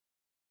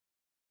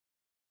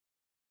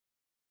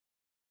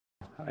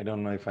I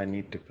don't know if I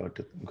need to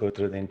go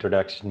through the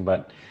introduction,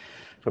 but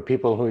for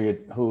people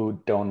who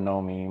don't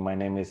know me, my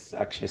name is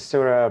Akshay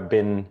Sura. I've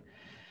been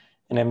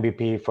an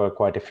MVP for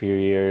quite a few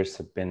years.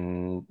 I've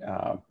been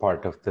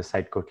part of the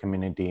Sitecore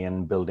community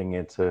and building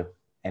it. So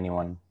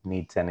anyone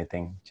needs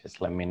anything,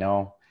 just let me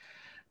know.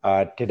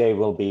 Today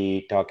we'll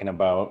be talking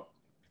about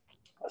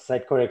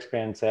Sitecore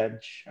Experience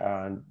Edge,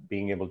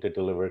 being able to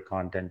deliver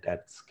content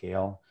at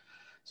scale.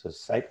 So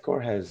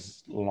Sitecore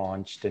has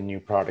launched a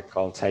new product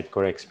called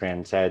Sitecore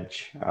Experience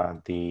Edge.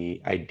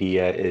 The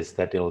idea is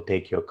that it'll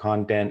take your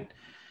content,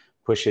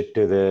 push it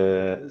to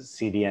the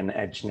CDN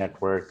Edge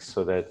network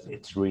so that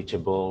it's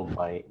reachable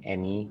by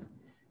any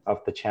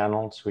of the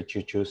channels which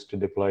you choose to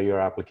deploy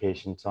your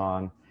applications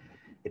on.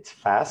 It's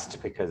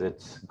fast because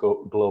it's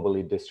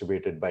globally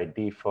distributed by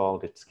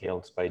default. It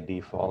scales by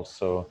default.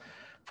 So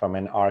from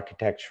an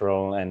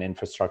architectural and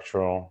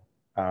infrastructural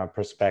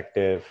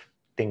perspective,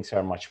 things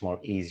are much more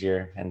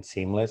easier and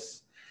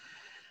seamless.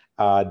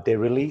 They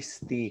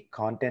released the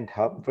Content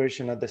Hub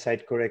version of the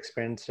Sitecore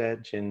Experience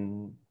Edge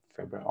on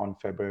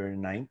February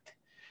 9th.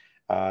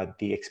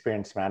 The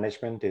experience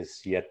management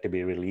is yet to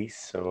be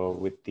released. So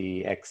with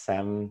the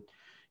XM,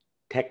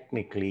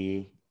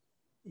 technically,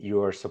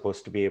 you are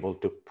supposed to be able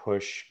to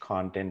push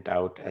content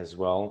out as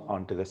well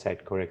onto the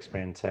Sitecore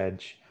Experience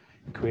Edge,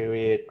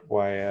 query it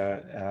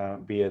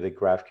via the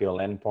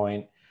GraphQL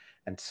endpoint,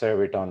 and serve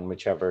it on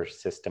whichever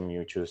system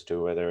you choose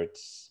to, whether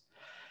it's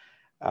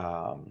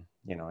a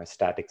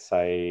static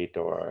site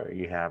or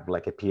you have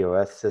like a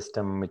POS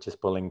system which is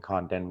pulling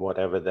content,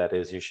 whatever that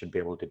is, you should be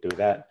able to do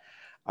that.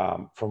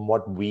 From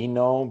what we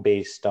know,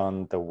 based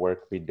on the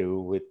work we do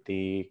with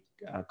the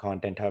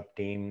Content Hub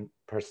team,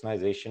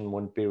 personalization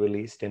won't be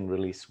released in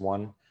release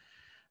 1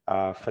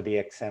 for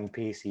the XM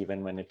piece,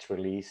 even when it's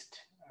released,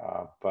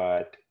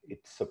 but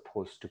it's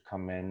supposed to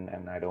come in,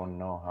 and I don't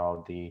know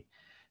how the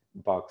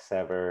box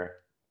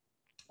ever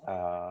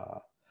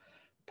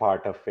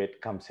part of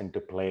it comes into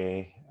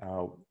play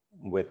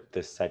with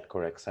this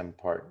Sitecore XM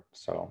part.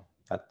 So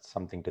that's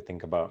something to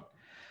think about.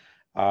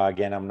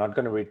 Again, I'm not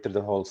going to read through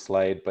the whole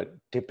slide, but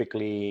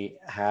typically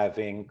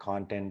having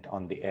content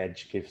on the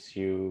edge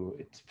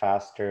it's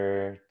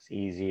faster, it's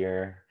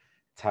easier,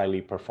 it's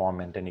highly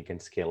performant, and you can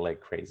scale like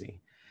crazy.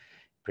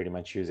 Pretty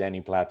much use any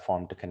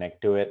platform to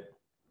connect to it.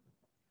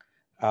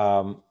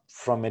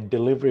 From a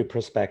delivery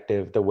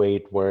perspective, the way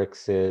it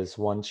works is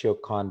once your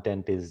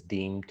content is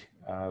deemed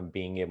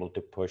being able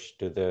to push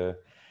to the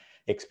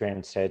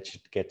Experience Edge,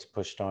 it gets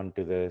pushed on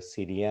to the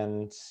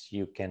CDNs.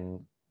 You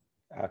can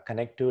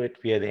connect to it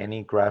via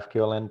any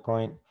GraphQL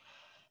endpoint.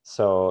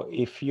 So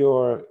if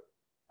your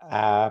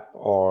app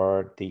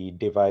or the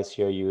device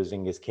you're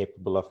using is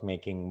capable of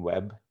making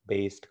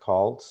web-based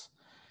calls,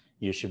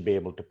 you should be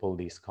able to pull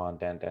these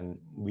content. And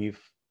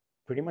we've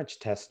pretty much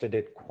tested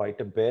it quite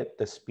a bit.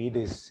 The speed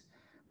is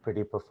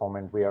pretty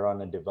performant. We are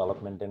on a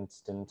development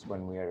instance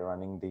when we are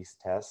running these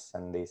tests,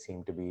 and they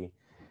seem to be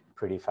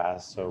pretty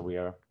fast. So we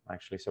are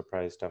actually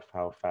surprised of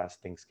how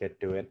fast things get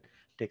to it.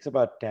 Takes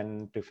about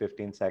 10 to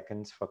 15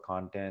 seconds for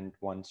content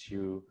once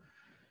you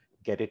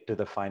get it to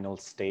the final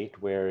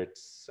state where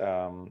it's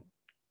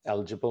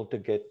eligible to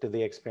get to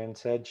the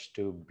Experience Edge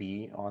to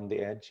be on the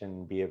edge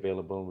and be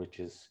available, which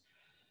is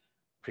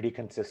pretty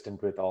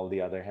consistent with all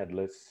the other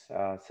headless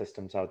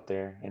systems out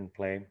there in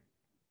play.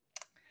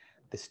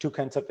 There's two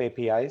kinds of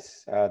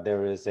APIs.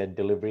 There is a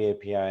delivery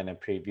API and a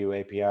preview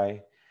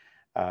API.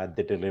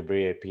 The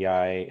delivery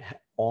API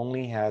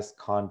only has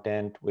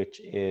content which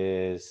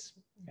is,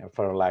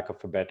 for lack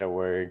of a better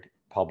word,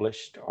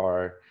 published,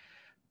 or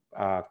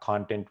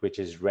content which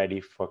is ready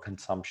for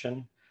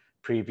consumption.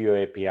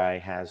 Preview API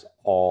has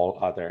all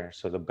other.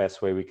 So the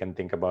best way we can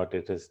think about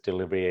it is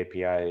delivery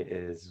API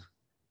is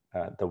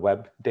the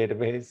web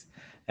database,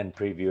 and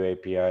preview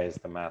API is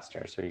the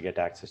master. So you get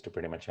access to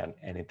pretty much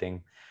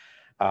anything.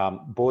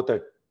 Both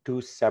are two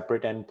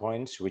separate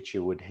endpoints which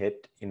you would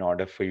hit in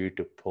order for you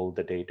to pull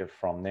the data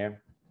from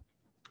there.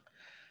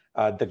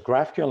 The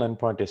GraphQL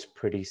endpoint is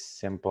pretty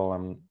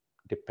simple.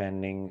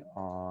 Depending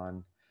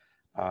on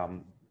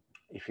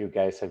if you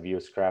guys have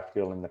used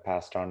GraphQL in the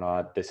past or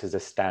not, this is a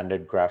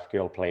standard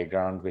GraphQL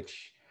Playground,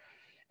 which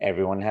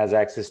everyone has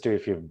access to.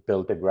 If you've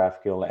built a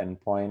GraphQL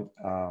endpoint,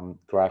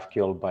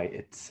 GraphQL by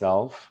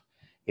itself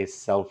is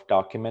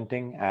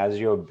self-documenting. As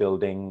you're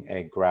building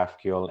a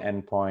GraphQL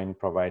endpoint,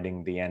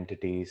 providing the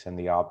entities and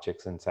the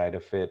objects inside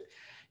of it,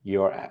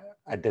 you're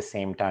at the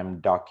same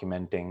time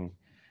documenting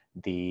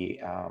the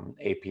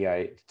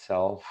API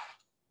itself,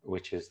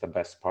 which is the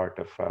best part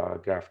of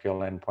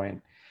GraphQL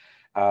endpoint.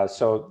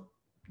 So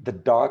the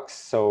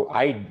docs,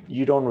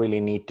 you don't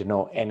really need to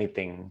know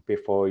anything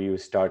before you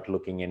start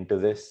looking into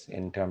this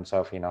in terms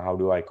of, how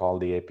do I call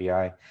the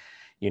API?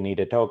 You need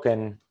a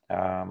token.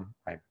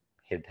 I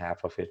hid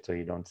half of it so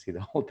you don't see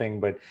the whole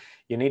thing, but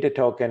you need a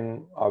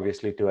token,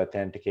 obviously, to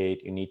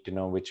authenticate. You need to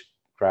know which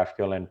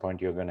GraphQL endpoint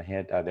you're going to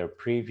hit, either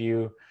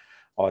preview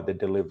or the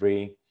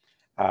delivery.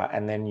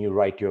 And then you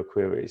write your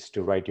queries.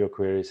 To write your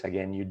queries,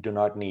 again, you do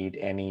not need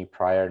any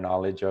prior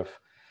knowledge of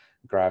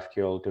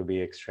GraphQL, to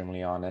be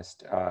extremely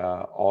honest.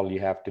 All you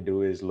have to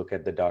do is look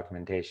at the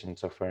documentation.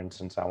 So for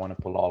instance, I want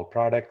to pull all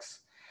products.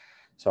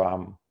 So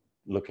I'm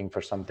looking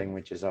for something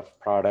which is of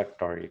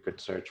product, or you could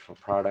search for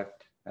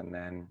product, and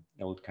then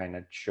it'll kind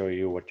of show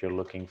you what you're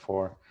looking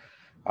for.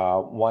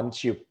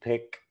 Once you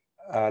pick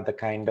the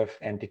kind of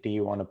entity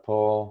you want to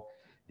pull,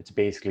 it's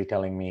basically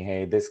telling me,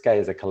 hey, this guy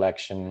is a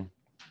collection.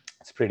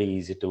 It's pretty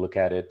easy to look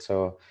at it.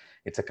 So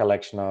it's a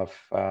collection of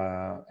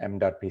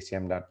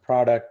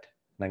m.pcm.product.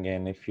 And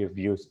again, if you've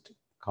used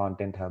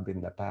Content Hub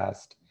in the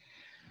past,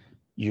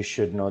 you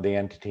should know the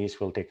entities.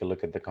 We'll take a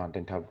look at the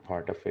Content Hub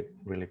part of it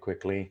really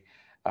quickly.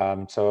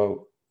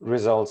 So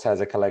results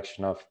has a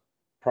collection of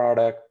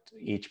product.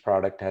 Each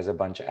product has a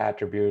bunch of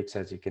attributes,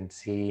 as you can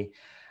see.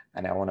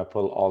 And I want to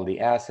pull all the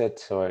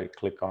assets. So I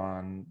click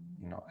on,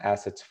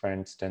 assets, for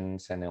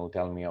instance, and it'll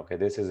tell me, okay,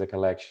 this is a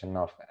collection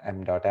of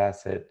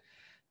m.asset.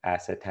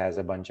 Asset has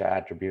a bunch of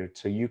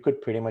attributes. So you could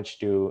pretty much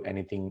do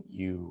anything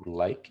you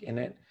like in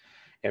it.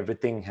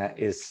 Everything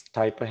is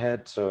type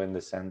ahead. So in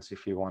the sense,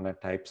 if you want to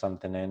type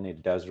something in,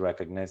 it does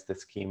recognize the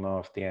schema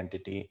of the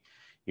entity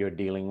you're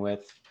dealing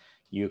with.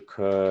 You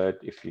could,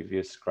 if you've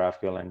used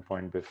GraphQL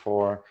endpoint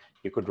before,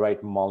 you could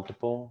write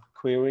multiple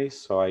queries.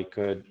 So I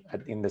could,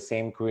 in the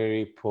same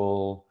query,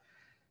 pull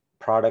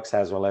products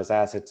as well as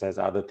assets as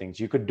other things.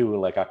 You could do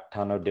like a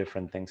ton of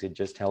different things. It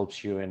just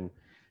helps you in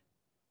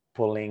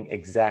pulling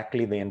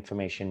exactly the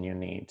information you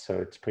need. So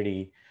it's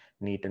pretty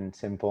neat and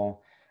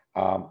simple.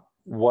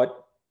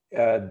 What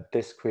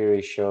this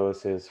query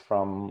shows is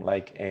from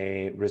like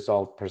a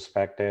result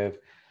perspective.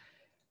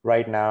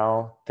 Right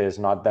now, there's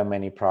not that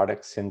many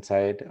products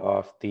inside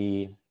of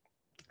the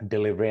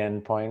delivery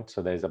endpoint.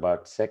 So there's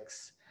about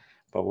 6.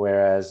 But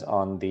whereas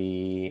on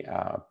the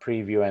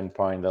preview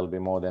endpoint, there'll be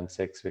more than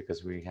 6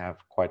 because we have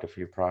quite a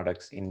few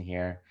products in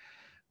here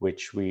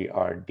which we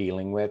are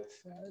dealing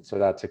with. So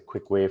that's a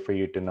quick way for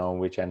you to know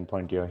which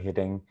endpoint you're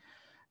hitting.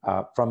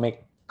 From a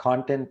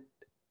Content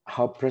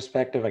Hub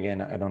perspective,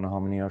 again, I don't know how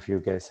many of you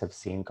guys have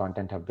seen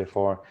Content Hub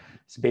before.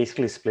 It's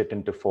basically split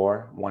into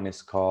 4. One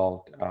is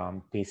called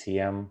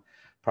PCM,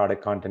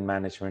 Product Content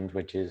Management,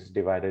 which is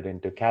divided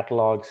into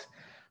catalogs.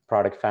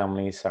 Product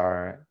families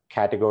are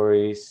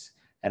categories,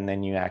 and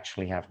then you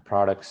actually have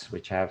products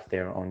which have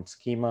their own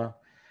schema.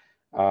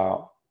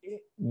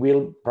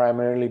 We'll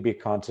primarily be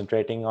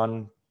concentrating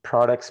on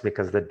products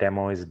because the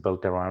demo is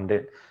built around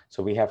it.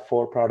 So we have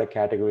 4 product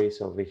categories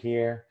over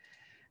here,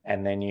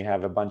 and then you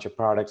have a bunch of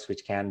products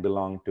which can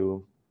belong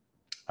to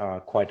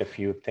quite a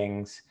few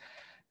things.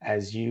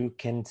 As you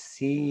can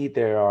see,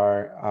 there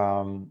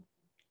are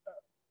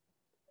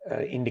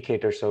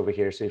indicators over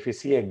here. So if you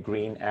see a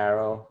green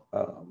arrow,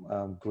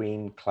 a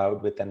green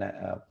cloud with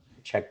a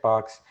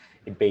checkbox,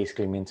 it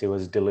basically means it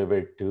was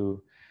delivered to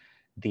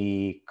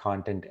the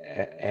content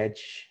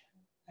edge.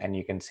 And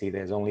you can see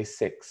there's only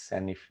 6.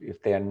 And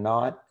if they're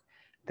not,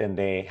 then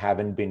they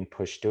haven't been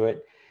pushed to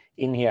it.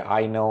 In here,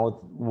 I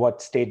know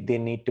what state they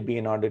need to be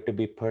in order to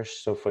be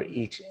pushed. So for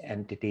each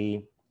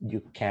entity,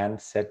 you can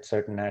set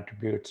certain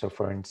attributes. So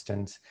for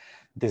instance,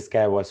 this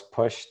guy was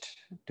pushed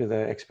to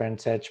the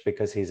experience edge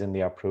because he's in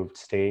the approved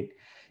state.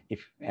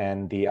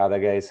 And the other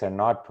guys are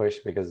not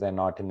pushed because they're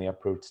not in the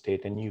approved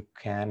state, and you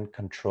can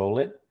control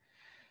it.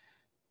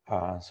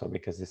 So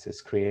because this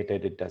is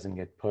created, it doesn't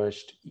get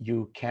pushed.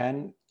 You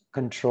can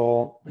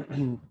control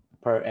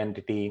per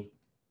entity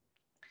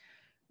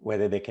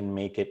whether they can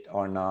make it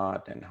or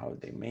not and how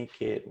they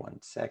make it.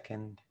 1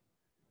 second.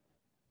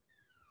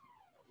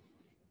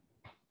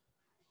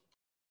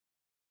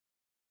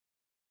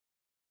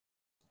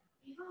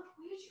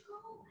 Where'd you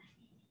go?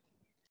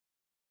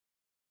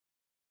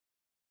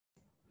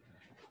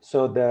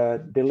 So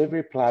the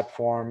delivery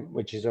platform,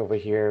 which is over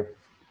here,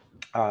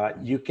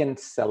 you can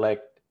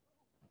select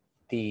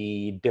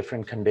the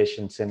different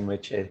conditions in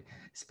which a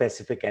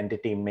specific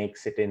entity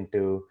makes it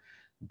into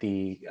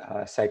the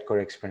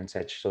Sitecore Experience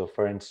Edge. So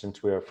for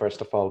instance, we are first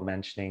of all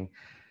mentioning,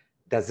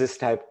 does this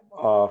type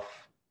of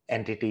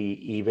entity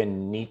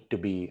even need to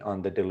be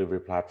on the delivery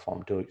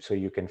platform too? So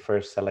you can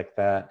first select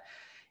that.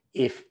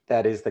 If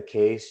that is the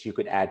case, you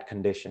could add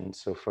conditions.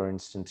 So for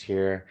instance,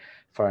 here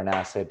for an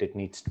asset, it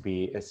needs to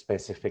be a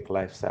specific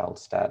lifestyle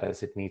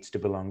status. It needs to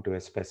belong to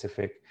a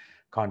specific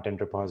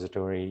content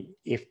repository.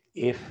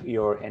 If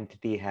your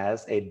entity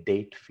has a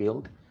date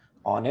field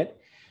on it,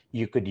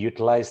 you could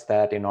utilize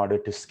that in order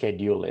to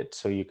schedule it.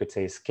 So you could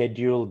say,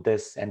 schedule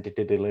this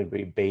entity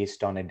delivery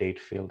based on a date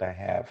field I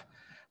have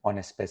on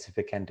a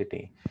specific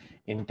entity.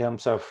 In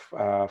terms of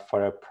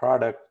for a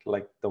product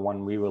like the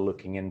one we were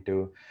looking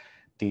into,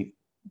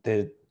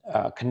 the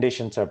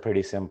conditions are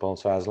pretty simple.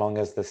 So as long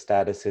as the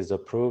status is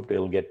approved,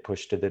 it'll get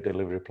pushed to the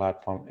delivery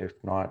platform. If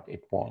not,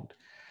 it won't.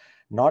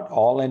 Not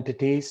all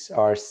entities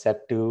are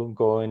set to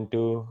go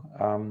into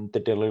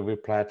the delivery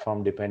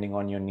platform. Depending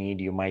on your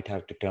need, you might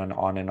have to turn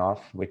on and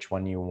off which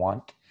one you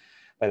want,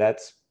 but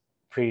that's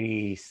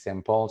pretty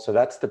simple. So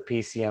that's the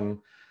PCM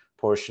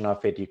portion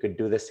of it. You could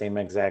do the same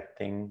exact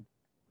thing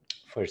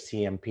for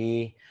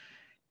CMP.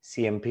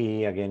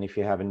 CMP, again, if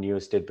you haven't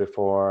used it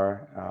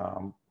before,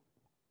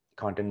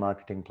 content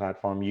marketing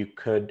platform, you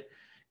could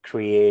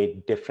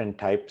create different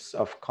types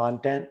of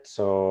content.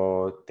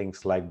 So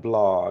things like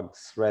blogs,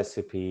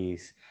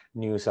 recipes,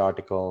 news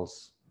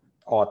articles,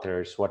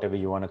 authors, whatever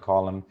you want to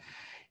call them.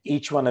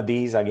 Each one of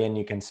these, again,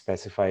 you can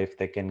specify if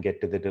they can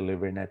get to the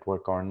delivery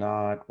network or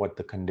not, what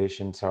the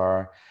conditions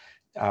are.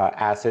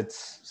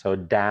 Assets, so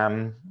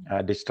DAM,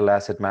 digital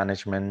asset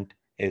management,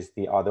 is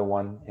the other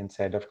one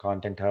inside of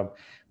Content Hub.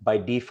 By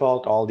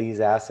default, all these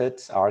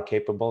assets are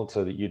capable,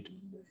 so that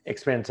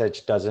Experience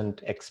Edge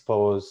doesn't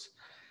expose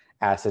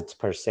assets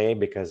per se,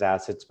 because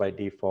assets by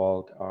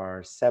default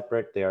are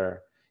separate.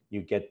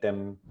 You get them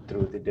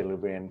through the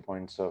delivery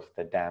endpoints of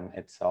the DAM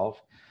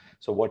itself.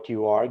 So what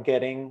you are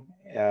getting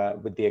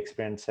with the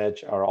Experience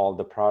Edge are all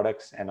the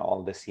products and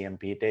all the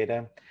CMP data.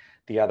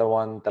 The other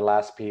one, the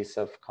last piece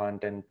of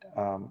Content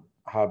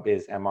Hub,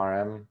 is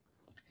MRM.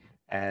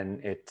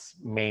 And it's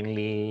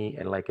mainly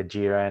like a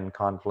Jira and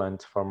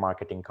Confluence for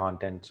marketing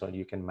content. So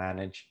you can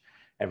manage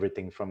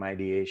everything from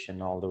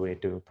ideation all the way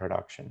to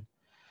production.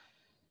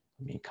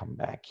 Let me come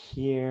back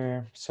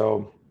here.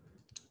 So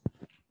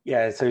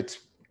yeah, so it's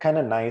kind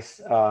of nice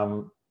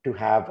to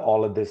have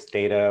all of this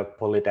data,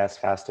 pull it as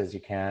fast as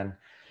you can,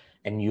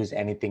 and use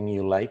anything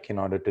you like in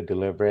order to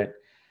deliver it.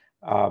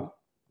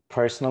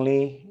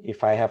 Personally,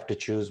 if I have to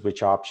choose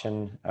which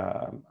option,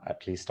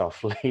 at least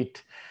of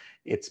late,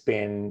 it's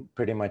been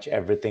pretty much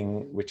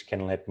everything which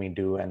can let me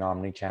do an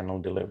omni-channel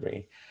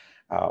delivery.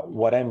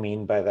 What I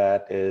mean by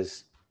that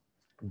is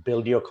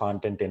build your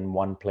content in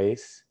one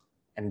place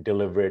and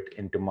deliver it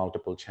into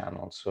multiple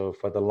channels. So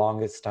for the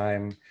longest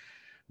time,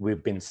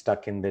 we've been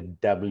stuck in the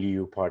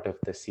W part of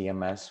the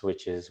CMS,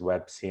 which is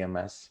web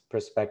CMS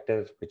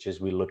perspective, which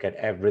is we look at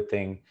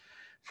everything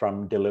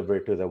from deliver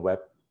to the web,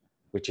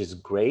 which is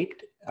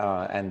great.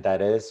 And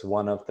that is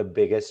one of the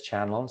biggest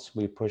channels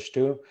we push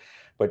to.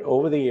 But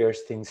over the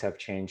years, things have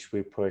changed.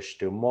 We push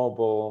to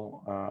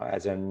mobile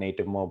as a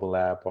native mobile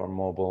app or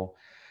mobile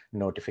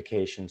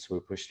notifications. We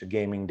push to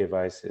gaming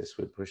devices.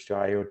 We push to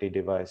IoT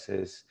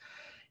devices.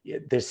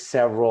 There's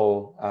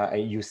several,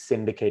 you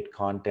syndicate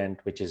content,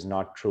 which is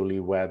not truly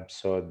web.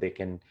 So they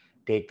can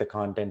take the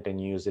content and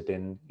use it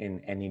in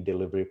any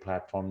delivery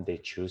platform they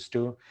choose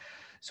to.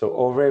 So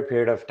over a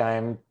period of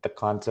time, the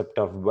concept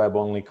of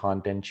web-only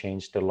content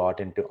changed a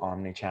lot into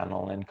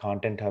omni-channel, and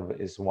Content Hub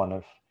is one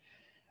of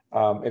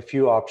a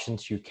few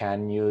options you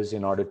can use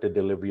in order to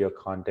deliver your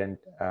content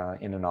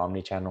in an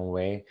omni-channel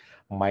way.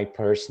 My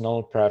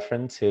personal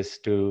preference is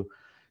to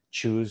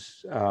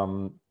choose,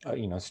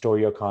 store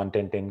your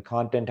content in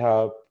Content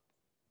Hub,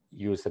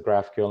 use the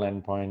GraphQL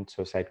endpoint,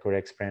 so Sitecore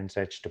Experience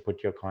Edge, to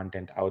put your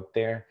content out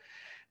there.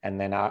 And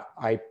then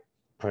I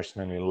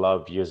personally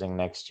love using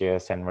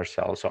Next.js and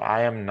Vercel. So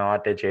I am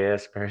not a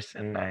JS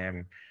person.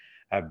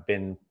 I've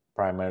been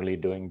primarily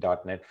doing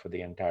 .NET for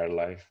the entire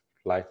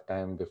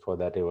lifetime. Before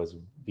that, it was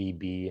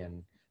VB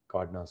and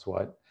God knows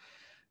what.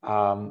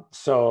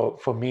 So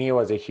for me, it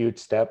was a huge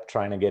step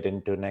trying to get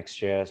into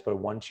Next.js. But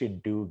once you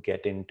do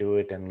get into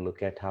it and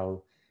look at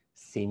how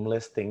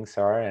seamless things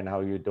are and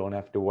how you don't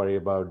have to worry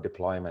about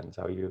deployments,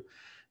 how you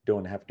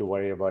don't have to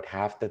worry about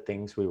half the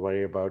things we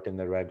worry about in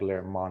the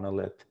regular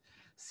monolith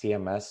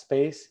CMS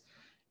space,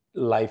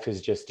 life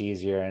is just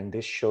easier. And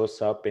this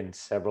shows up in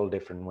several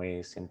different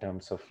ways in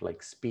terms of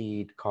like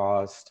speed,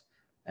 cost,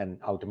 and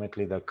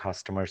ultimately the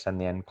customers and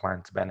the end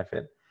clients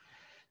benefit.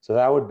 So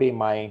that would be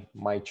my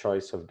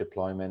choice of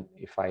deployment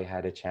if I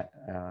had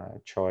a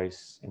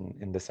choice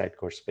in the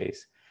Sitecore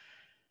space.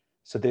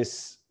 So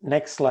this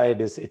next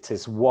slide it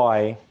says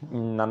why.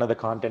 None of the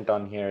content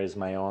on here is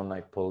my own.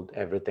 I pulled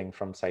everything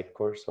from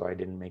Sitecore, so I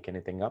didn't make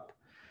anything up.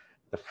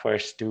 The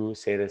first two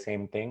say the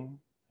same thing.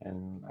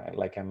 And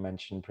like I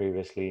mentioned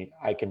previously,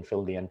 I can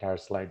fill the entire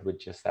slide with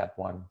just that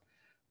one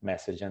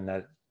message.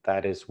 And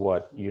that is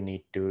what you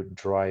need to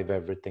drive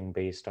everything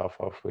based off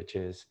of, which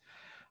is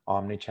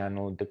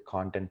omnichannel. The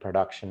content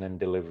production and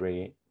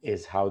delivery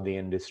is how the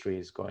industry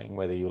is going,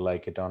 whether you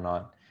like it or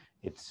not.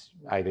 It's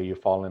either you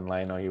fall in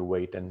line or you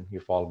wait and you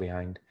fall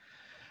behind.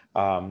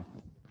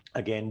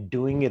 Again,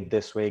 doing it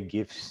this way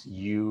gives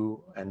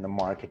you and the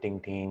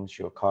marketing teams,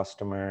 your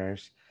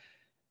customers,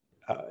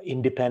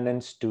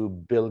 independence to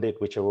build it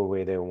whichever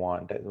way they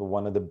want.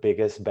 One of the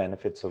biggest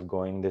benefits of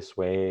going this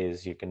way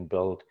is you can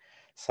build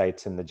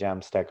sites in the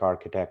Jamstack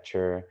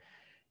architecture.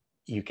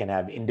 You can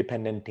have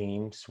independent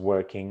teams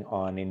working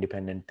on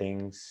independent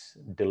things.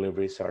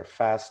 Deliveries are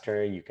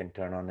faster. You can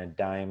turn on a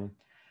dime.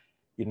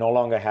 You no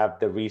longer have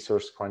the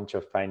resource crunch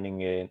of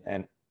finding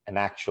an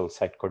actual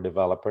Sitecore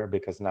developer,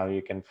 because now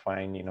you can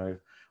find,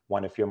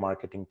 one of your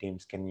marketing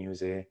teams can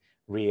use a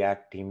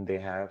React team they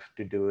have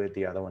to do it.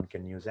 The other one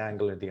can use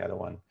Angular. The other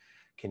one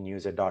can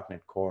use a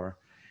 .NET Core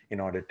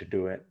in order to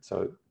do it.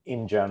 So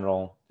in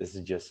general, this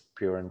is just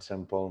pure and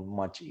simple,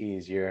 much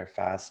easier,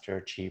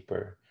 faster,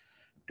 cheaper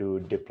to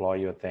deploy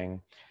your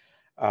thing.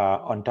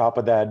 On top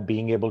of that,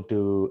 being able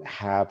to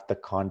have the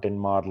content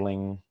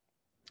modeling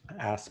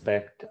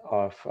aspect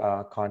of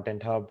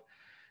Content Hub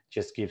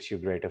just gives you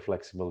greater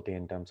flexibility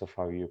in terms of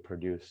how you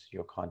produce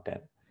your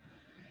content.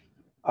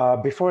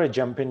 Before I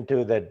jump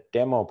into the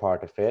demo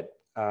part of it,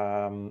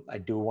 I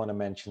do want to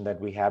mention that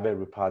we have a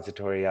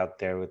repository out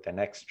there with an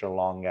extra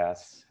long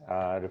ass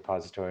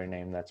repository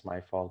name. That's my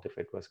fault. If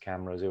it was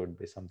cameras, it would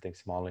be something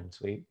small and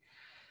sweet.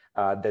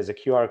 There's a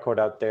QR code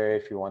out there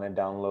if you want to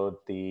download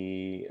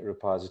the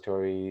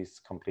repository. It's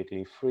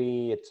completely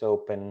free. It's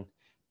open.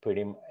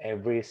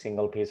 Every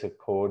single piece of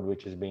code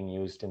which is being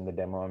used in the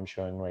demo I'm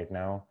showing right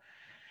now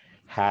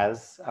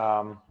is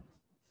on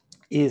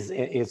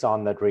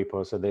that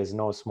repo. So there's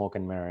no smoke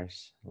and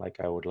mirrors,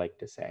 like I would like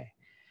to say.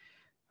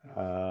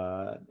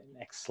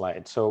 Next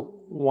slide.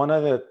 So one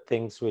of the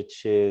things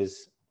which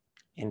is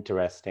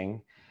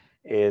interesting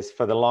is,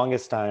 for the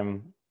longest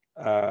time,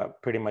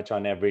 pretty much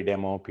on every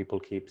demo, people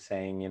keep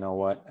saying, you know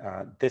what,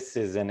 this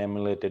is an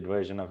emulated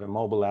version of a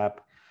mobile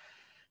app.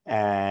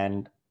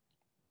 And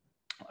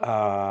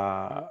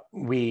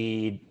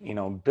we,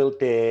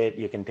 built it.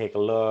 You can take a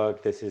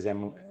look.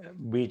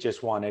 We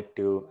just wanted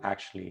to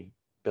actually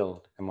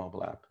build a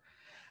mobile app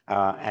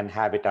and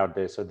have it out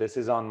there. So this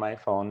is on my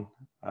phone.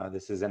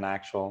 This is an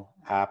actual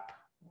app.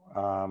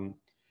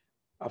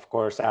 Of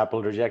course,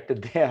 Apple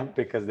rejected the app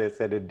because they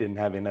said it didn't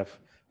have enough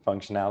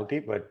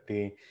functionality, but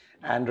the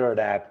Android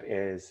app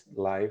is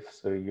live,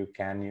 so you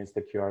can use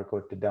the QR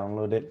code to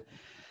download it.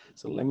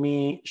 So let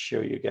me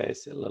show you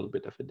guys a little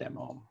bit of a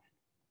demo.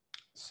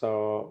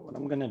 So what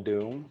I'm gonna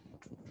do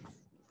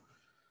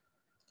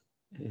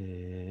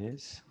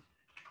is,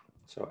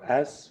 so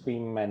as we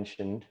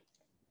mentioned,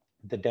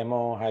 the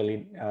demo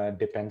highly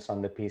depends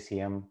on the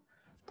PCM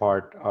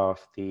part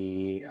of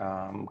the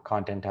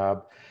Content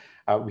Hub.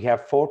 We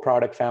have 4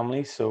 product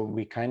families, so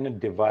we kind of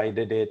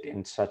divided it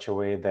in such a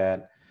way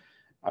that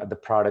the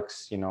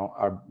products,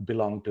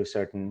 belong to a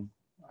certain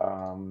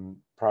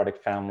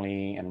product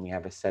family, and we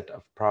have a set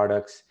of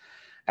products.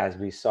 As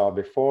we saw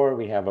before,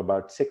 we have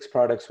about 6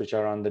 products which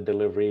are on the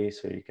delivery.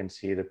 So you can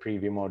see the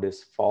preview mode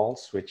is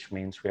false, which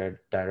means we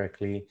are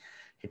directly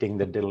hitting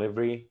the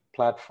delivery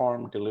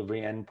platform,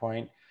 delivery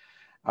endpoint,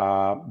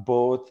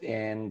 both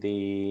in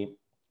the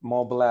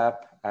mobile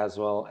app as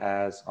well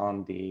as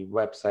on the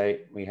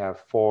website. We have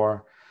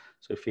 4.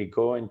 So if we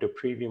go into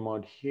preview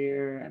mode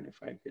here, and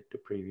if I get to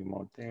preview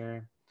mode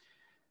there,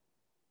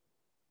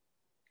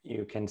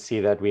 you can see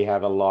that we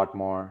have a lot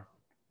more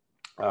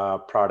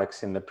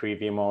products in the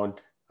preview mode.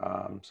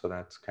 So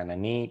that's kind of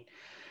neat.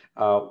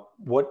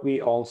 What we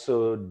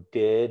also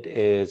did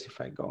is, if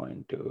I go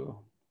into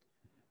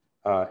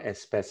a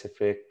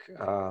specific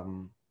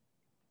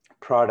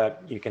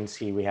product, you can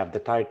see we have the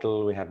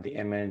title, we have the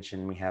image,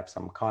 and we have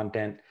some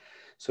content.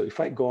 So if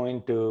I go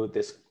into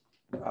this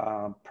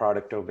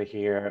product over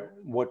here,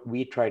 what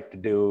we tried to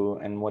do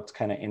and what's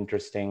kind of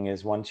interesting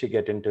is, once you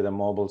get into the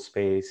mobile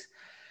space,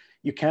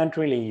 you can't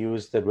really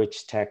use the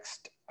rich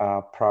text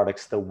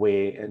products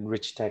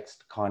rich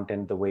text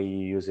content the way you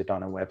use it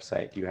on a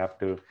website. You have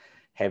to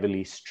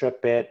heavily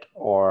strip it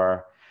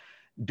or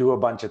do a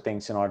bunch of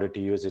things in order to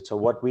use it. So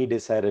what we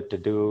decided to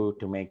do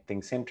to make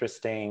things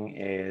interesting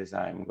is,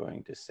 I'm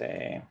going to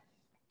say,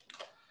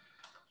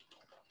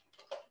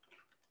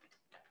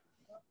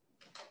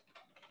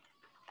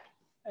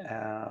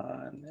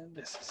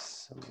 this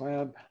is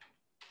web.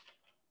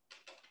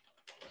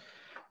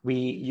 We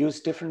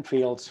use different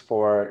fields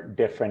for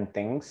different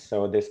things.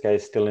 So this guy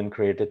is still in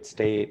created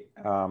state.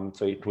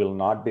 So it will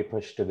not be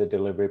pushed to the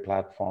delivery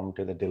platform,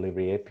 to the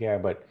delivery API,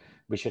 but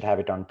we should have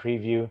it on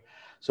preview.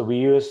 So we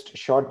used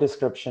short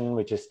description,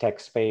 which is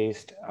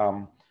text-based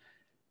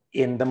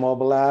in the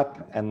mobile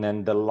app, and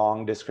then the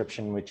long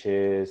description, which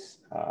is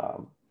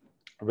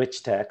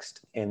rich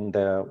text in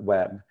the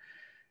web.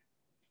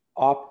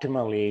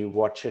 Optimally,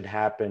 what should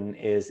happen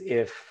is,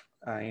 if,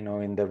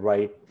 in the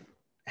right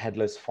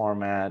headless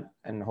format,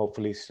 and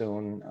hopefully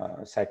soon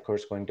Sitecore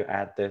is going to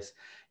add this,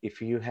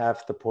 if you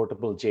have the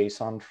portable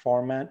JSON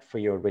format for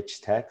your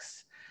rich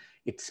text,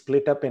 it's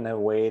split up in a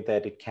way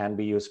that it can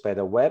be used by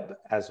the web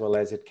as well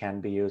as it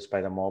can be used by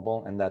the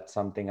mobile. And that's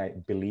something I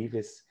believe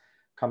is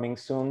coming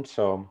soon.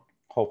 So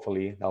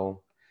hopefully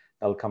that'll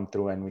come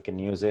through and we can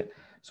use it.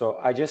 So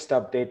I just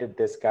updated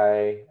this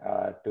guy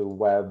to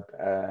web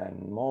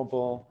and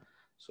mobile.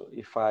 So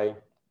if I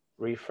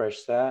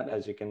refresh that,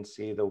 as you can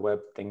see, the web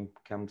thing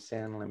comes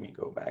in. Let me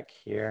go back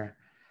here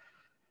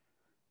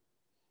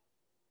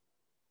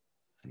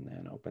and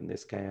then open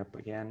this guy up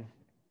again.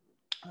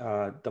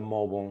 The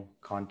mobile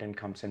content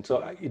comes in. So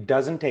it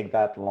doesn't take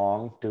that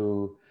long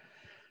to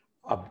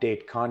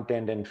update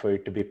content and for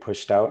it to be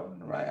pushed out.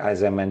 Right?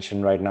 As I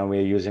mentioned, right now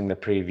we're using the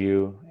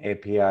preview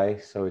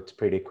API, so it's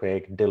pretty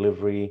quick.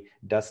 Delivery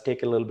does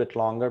take a little bit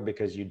longer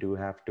because you do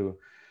have to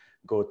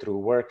go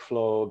through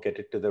workflow, get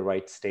it to the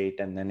right state,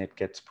 and then it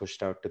gets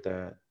pushed out to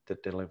the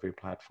delivery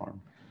platform.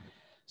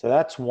 So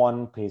that's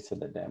one piece of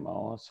the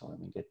demo. So let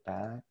me get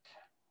back.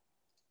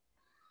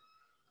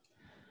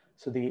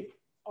 So the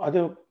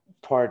other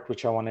part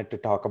which I wanted to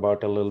talk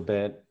about a little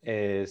bit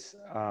is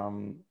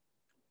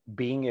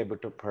being able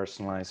to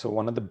personalize. So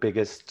one of the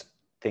biggest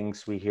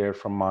things we hear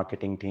from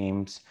marketing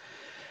teams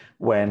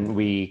when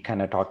we kind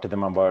of talk to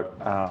them about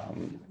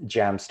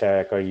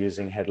Jamstack or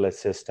using headless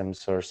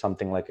systems or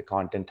something like a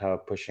content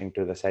hub pushing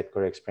to the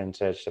Sitecore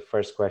Experience Edge, the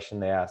first question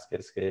they ask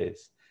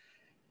is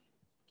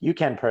you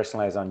can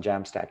personalize on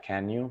Jamstack,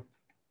 can you?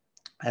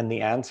 And the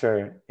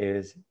answer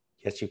is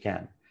yes, you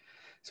can.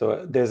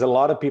 So there's a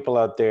lot of people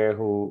out there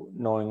who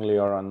knowingly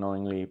or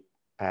unknowingly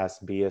pass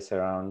BS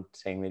around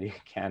saying that you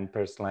can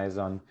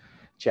personalize on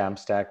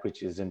Jamstack,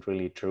 which isn't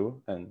really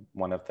true. And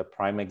one of the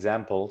prime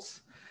examples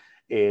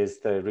is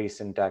the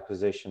recent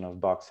acquisition of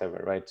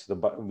BoxSever, right? So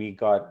we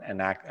got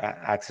an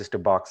access to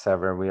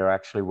BoxSever. We are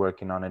actually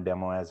working on a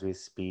demo as we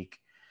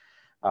speak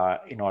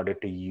in order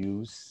to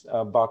use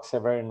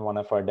BoxSever in one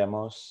of our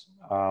demos.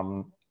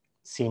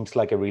 Seems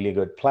like a really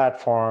good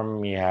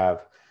platform. You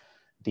have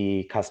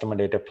the customer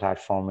data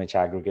platform, which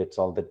aggregates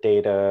all the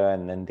data,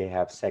 and then they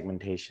have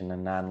segmentation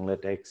and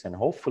analytics. And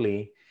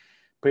hopefully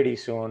pretty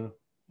soon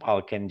I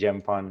can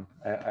jump on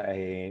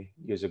a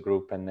user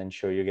group and then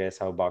show you guys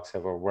how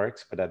BoxSever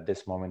works. But at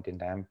this moment in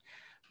time,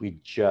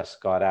 we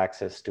just got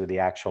access to the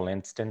actual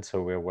instance,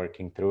 so we're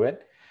working through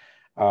it.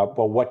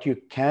 But what you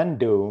can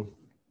do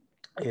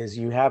is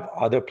you have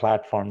other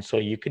platforms. So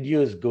you could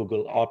use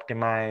Google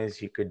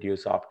Optimize, you could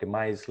use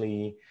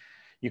Optimizely,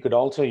 you could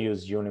also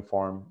use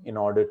Uniform in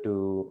order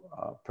to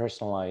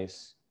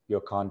personalize your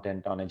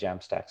content on a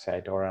Jamstack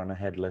site or on a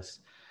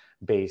headless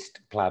based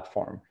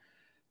platform.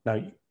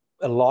 Now,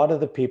 a lot of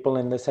the people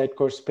in the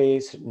Sitecore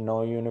space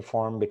know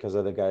Uniform because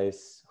of the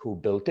guys who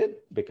built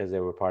it, because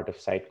they were part of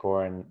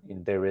Sitecore,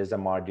 and there is a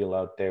module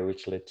out there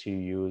which lets you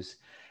use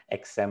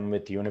XM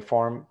with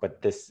Uniform,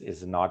 but this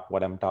is not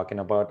what I'm talking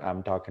about.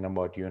 I'm talking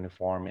about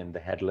Uniform in the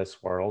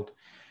headless world,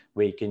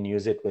 where you can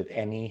use it with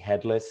any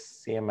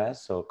headless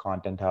CMS, so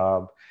Content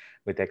Hub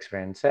with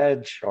Experience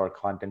Edge or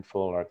Contentful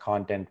or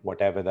Content,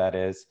 whatever that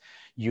is,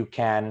 you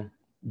can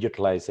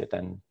utilize it.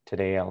 And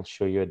today I'll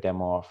show you a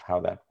demo of how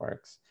that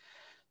works.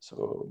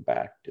 So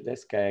back to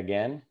this guy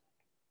again.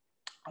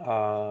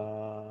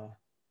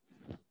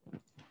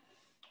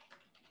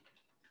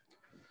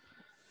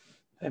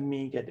 Let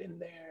me get in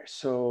there.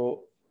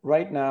 So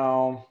right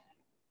now,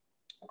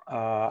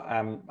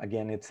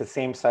 again, it's the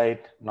same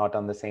site, not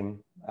on the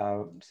same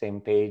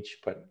page,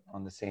 but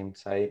on the same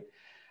site.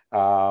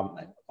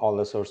 All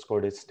the source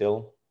code is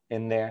still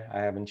in there.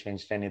 I haven't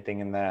changed anything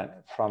in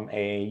that. From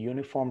a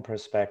uniform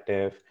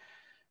perspective,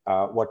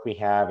 what we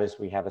have is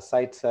we have a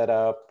site set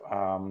up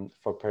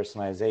for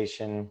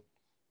personalization.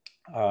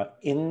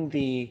 In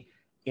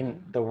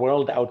the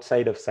world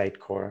outside of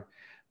Sitecore,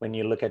 when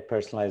you look at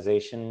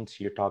personalizations,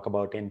 you talk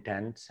about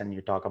intents and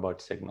you talk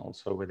about signals.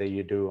 So whether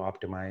you do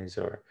Optimize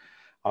or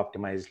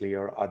Optimizely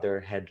or other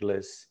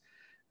headless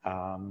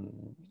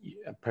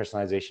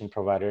personalization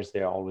providers,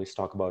 they always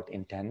talk about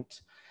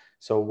intent.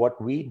 So what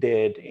we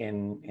did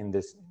in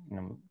this,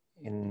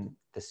 in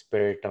the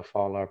spirit of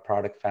all our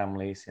product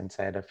families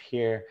inside of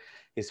here,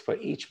 is for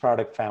each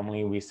product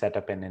family, we set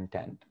up an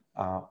intent.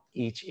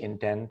 Each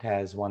intent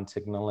has one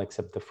signal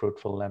except the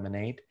fruitful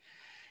lemonade.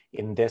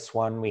 In this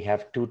one, we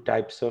have two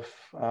types of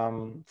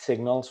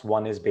signals.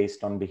 One is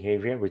based on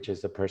behavior, which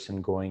is the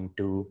person going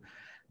to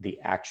the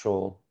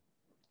actual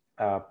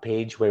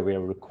page where we're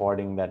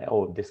recording that,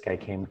 oh, this guy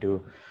came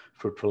to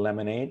fruitful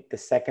lemonade. The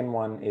second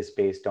one is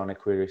based on a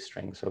query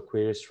string. So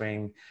query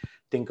string,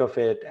 think of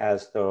it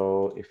as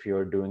though if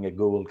you're doing a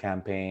Google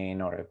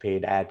campaign or a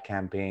paid ad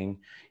campaign,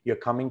 you're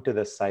coming to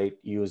the site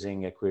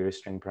using a query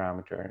string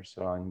parameter.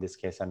 So in this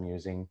case, I'm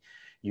using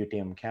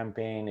UTM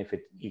campaign. If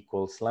it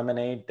equals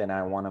lemonade, then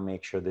I want to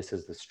make sure this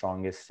is the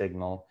strongest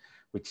signal,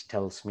 which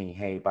tells me,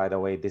 hey, by the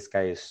way, this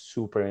guy is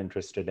super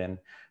interested in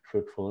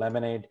fruitful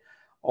lemonade.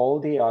 All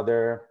the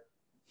other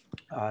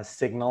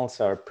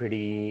signals are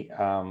pretty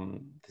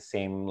the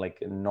same, like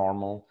a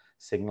normal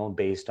signal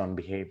based on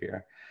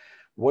behavior.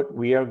 What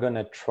we are going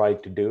to try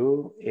to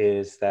do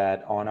is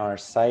that on our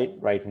site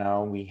right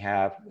now, we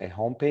have a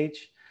homepage.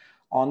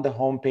 On the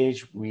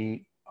homepage,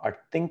 we are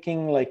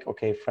thinking like,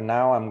 okay, for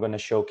now, I'm going to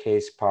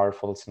showcase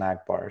powerful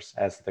snack bars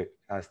as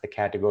the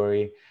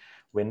category.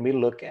 When we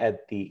look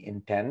at the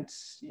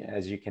intents,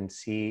 as you can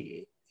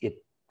see,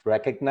 it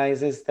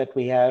recognizes that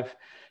we have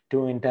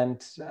two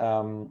intents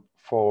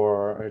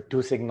for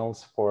two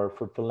signals for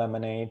fruitful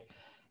lemonade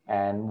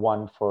and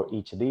one for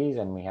each of these,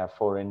 and we have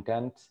 4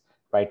 intents.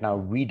 Right now,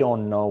 we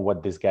don't know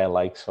what this guy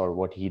likes or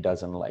what he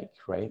doesn't like,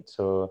 right?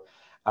 So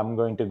I'm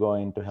going to go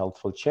into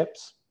healthful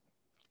chips.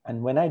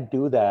 And when I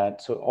do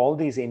that, so all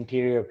these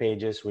interior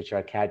pages, which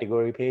are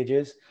category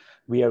pages,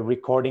 we are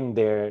recording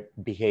their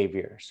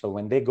behavior. So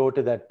when they go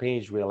to that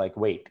page, we're like,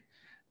 wait,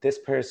 this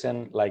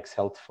person likes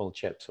healthful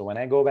chips. So when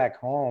I go back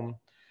home,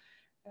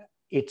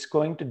 it's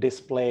going to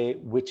display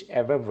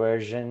whichever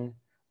version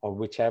or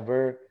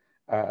whichever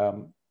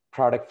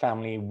product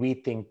family we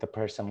think the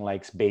person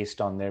likes based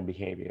on their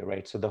behavior,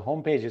 right? So the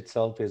homepage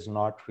itself is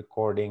not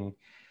recording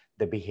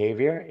the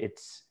behavior.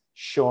 It's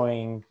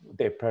showing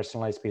the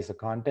personalized piece of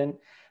content.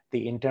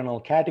 The internal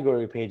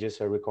category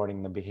pages are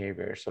recording the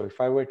behavior. So if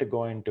I were to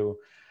go into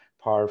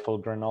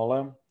powerful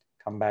granola,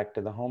 come back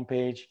to the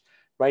homepage,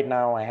 right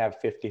now I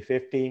have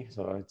 50-50.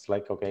 So it's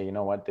like, okay, you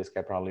know what, this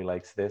guy probably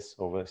likes this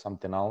over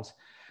something else.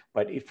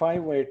 But if I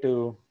were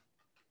to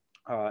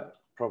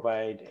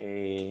provide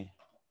a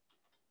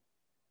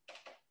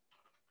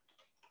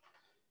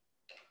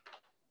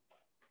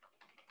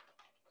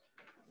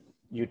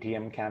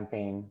UTM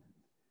campaign,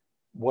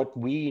 what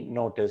we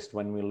noticed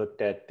when we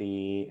looked at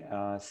the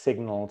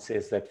signals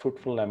is that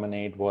Fruitful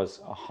Lemonade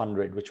was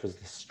 100, which was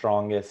the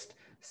strongest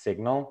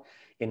signal,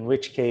 in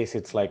which case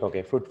it's like,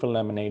 okay, Fruitful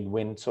Lemonade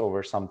wins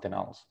over something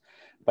else.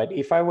 But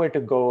if I were to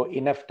go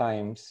enough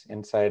times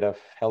inside of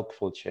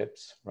Healthful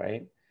Chips,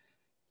 right,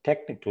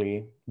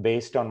 technically,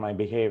 based on my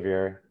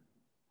behavior,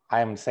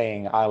 I'm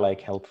saying I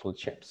like Healthful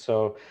Chips.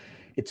 So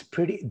it's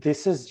pretty,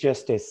 this is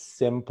just a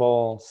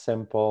simple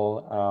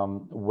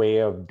way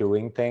of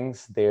doing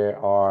things.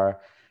 There are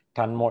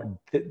ton more,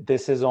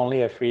 this is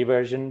only a free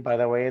version, by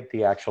the way.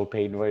 The actual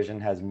paid version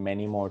has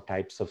many more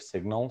types of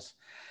signals.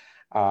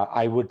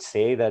 I would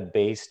say that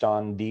based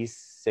on these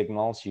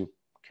signals, you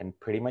can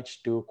pretty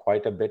much do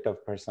quite a bit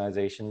of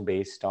personalization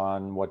based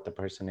on what the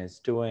person is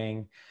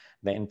doing,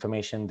 the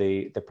information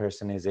the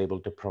person is able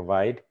to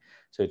provide.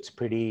 So it's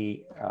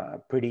pretty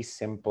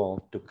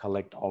simple to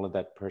collect all of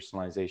that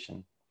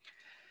personalization.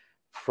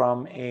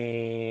 From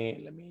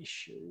a, let me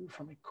show you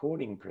from a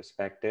coding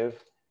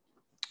perspective,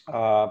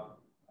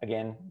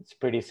 again, it's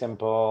pretty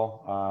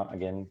simple.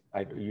 Again,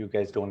 you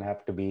guys don't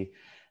have to be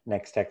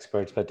next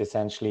experts, but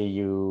essentially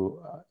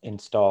you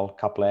install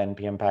a couple of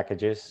NPM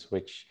packages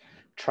which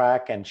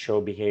track and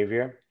show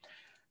behavior.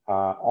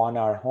 On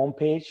our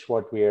homepage,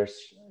 what we are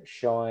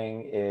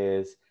showing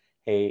is,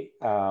 hey,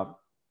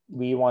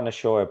 we want to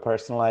show a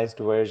personalized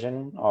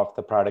version of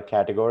the product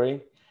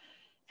category,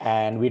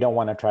 and we don't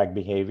want to track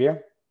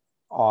behavior.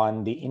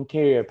 On the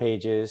interior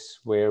pages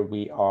where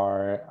we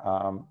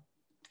are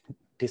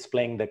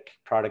displaying the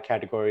product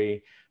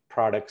category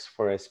products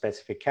for a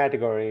specific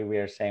category, we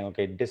are saying,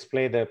 okay,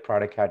 display the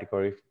product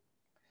category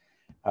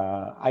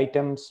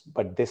items,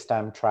 but this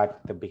time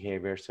track the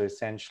behavior. So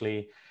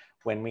essentially,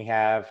 when we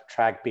have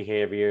track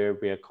behavior,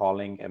 we are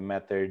calling a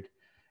method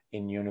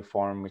in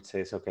uniform, which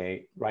says,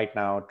 okay, right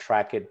now,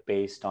 track it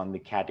based on the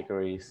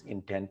category's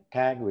intent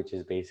tag, which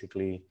is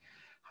basically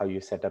how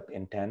you set up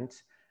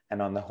intents.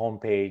 And on the home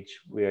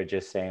page, we are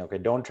just saying, okay,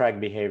 don't track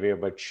behavior,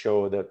 but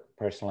show the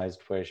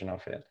personalized version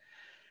of it.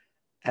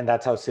 And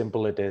that's how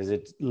simple it is.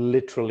 It's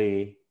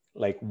literally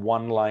like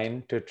one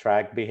line to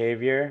track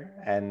behavior.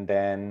 And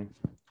then,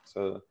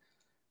 so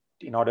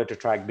in order to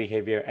track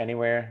behavior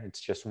anywhere, it's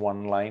just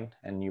one line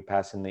and you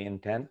pass in the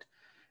intent.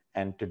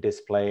 And to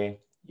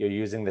display, you're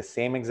using the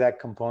same exact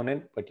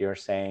component, but you're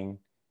saying,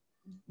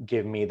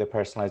 give me the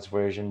personalized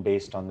version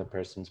based on the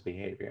person's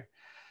behavior.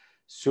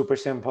 Super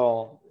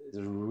simple, it's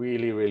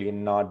really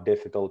not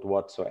difficult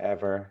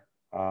whatsoever.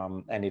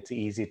 And it's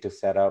easy to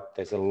set up.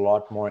 There's a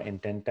lot more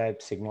intent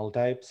types, signal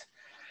types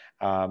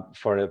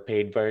for a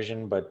paid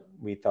version, but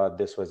we thought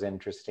this was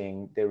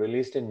interesting. They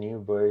released a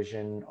new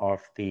version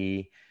of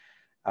the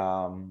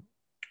Chrome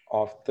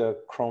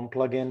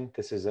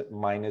plugin.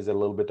 Mine is a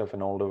little bit of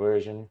an older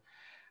version,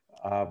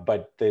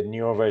 but the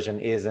newer version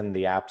is in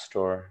the App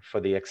Store for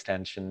the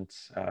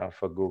extensions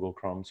for Google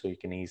Chrome, so you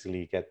can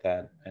easily get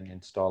that and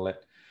install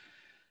it.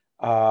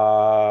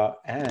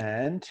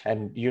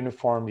 And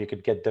Uniform, you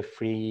could get the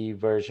free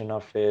version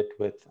of it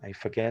with, I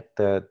forget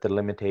the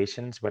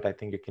limitations, but I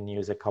think you can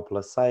use a couple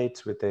of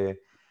sites with the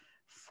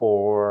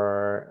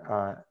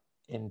 4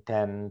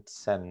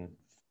 intents and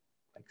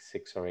like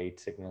 6 or 8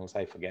 signals,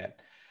 I forget.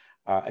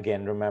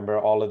 Again, remember,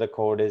 all of the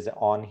code is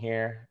on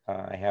here.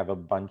 I have a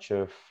bunch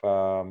of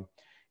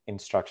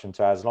instructions.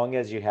 So as long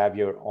as you have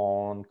your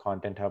own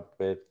Content Hub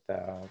with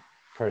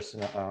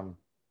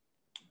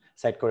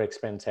Sitecore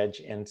Experience Edge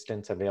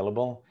instance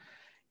available,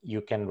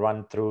 you can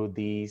run through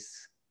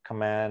these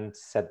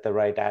commands, set the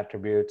right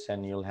attributes,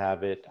 and you'll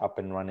have it up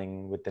and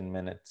running within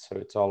minutes. So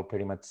it's all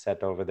pretty much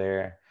set over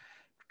there.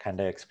 Kind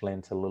of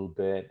explains a little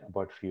bit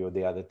about a few of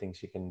the other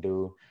things you can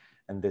do.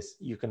 And this,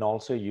 you can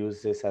also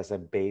use this as a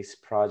base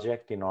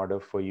project in order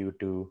for you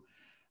to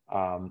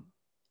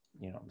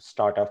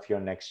start off your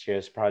next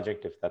year's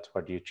project, if that's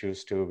what you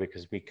choose to,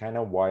 because we kind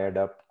of wired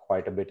up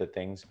quite a bit of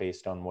things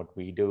based on what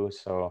we do.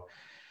 So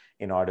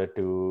in order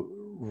to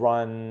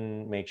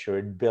run, make sure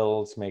it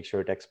builds, make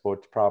sure it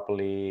exports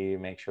properly,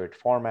 make sure it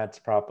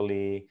formats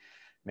properly,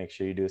 make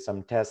sure you do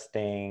some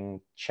testing,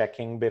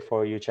 checking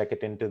before you check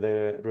it into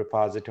the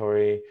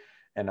repository,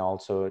 and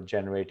also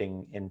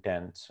generating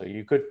intent. So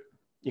you could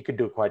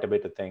do quite a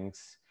bit of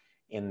things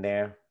in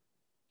there.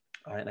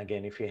 And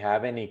again, if you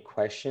have any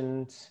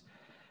questions,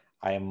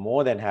 I am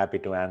more than happy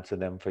to answer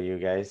them for you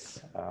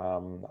guys.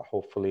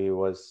 Hopefully it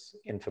was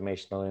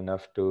informational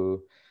enough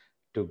to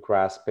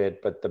grasp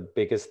it. But the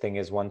biggest thing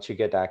is, once you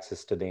get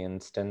access to the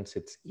instance,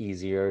 it's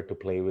easier to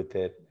play with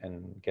it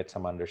and get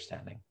some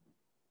understanding.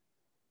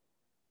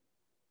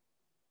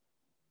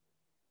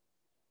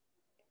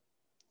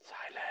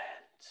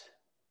 Silence.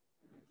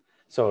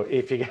 So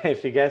if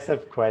you guys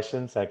have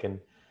questions, I'm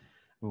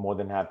more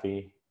than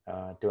happy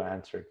to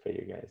answer it for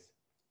you guys.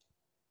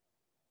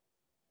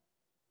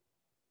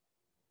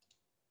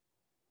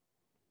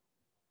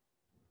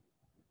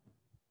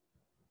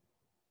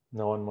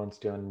 No one wants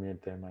to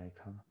unmute their mic,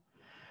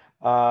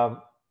 huh?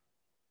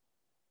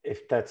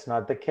 If that's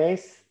not the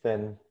case,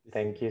 then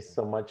thank you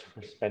so much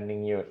for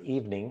spending your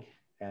evening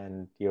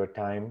and your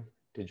time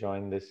to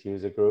join this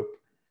user group.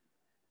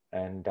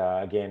 And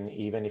again,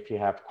 even if you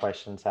have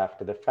questions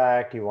after the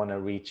fact, you want to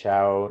reach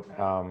out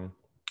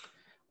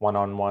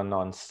one-on-one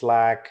on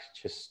Slack,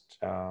 just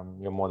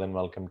you're more than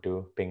welcome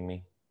to ping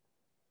me.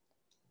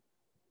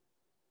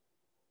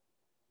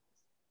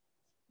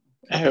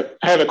 I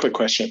have a quick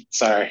question.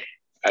 Sorry.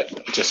 I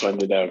just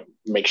wanted to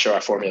make sure I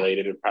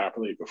formulated it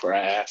properly before I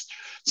asked.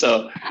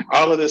 So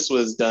all of this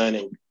was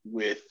done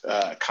with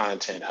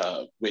Content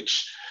Hub,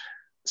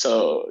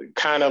 so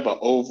kind of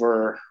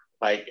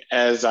like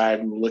as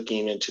I'm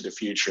looking into the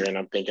future and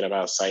I'm thinking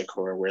about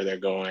Sitecore, where they're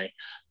going,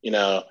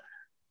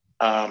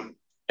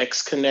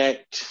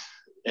 XConnect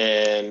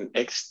and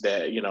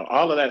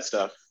all of that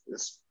stuff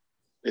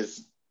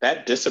is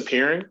that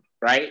disappearing,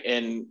 right?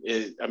 And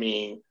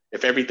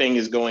if everything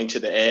is going to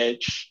the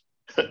edge,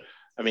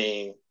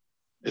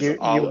 is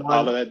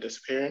all of that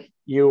disappearing?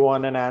 You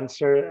want an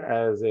answer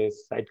as a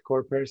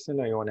Sitecore person,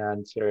 or you want to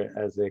answer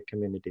as a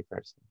community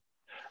person?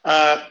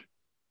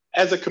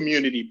 As a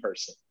community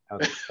person.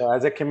 Okay. So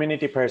as a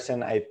community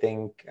person, I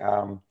think,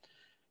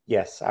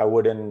 yes, I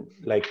wouldn't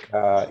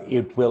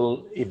it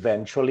will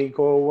eventually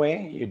go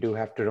away. You do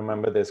have to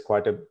remember there's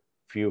quite a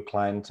few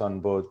clients on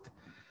both,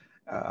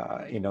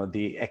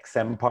 the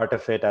XM part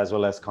of it as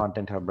well as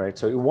Content Hub, right?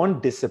 So it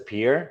won't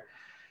disappear,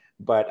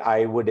 but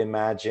I would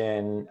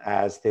imagine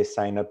as they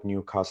sign up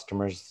new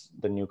customers,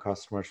 the new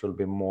customers will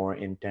be more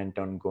intent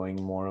on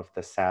going more of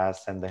the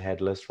SaaS and the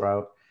headless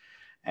route,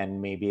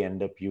 and maybe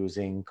end up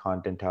using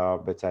Content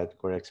Hub with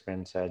Sitecore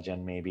Experience Edge,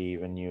 and maybe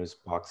even use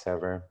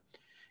Boxever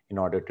in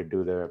order to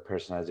do the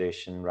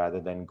personalization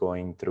rather than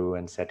going through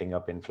and setting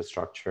up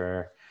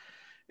infrastructure.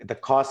 The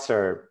costs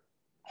are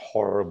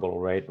horrible,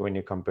 right? When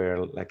you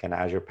compare like an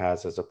Azure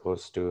Pass as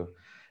opposed to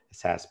a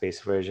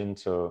SaaS-based version.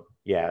 So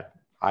yeah,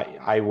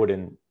 I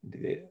wouldn't,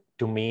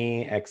 to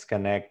me,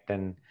 XConnect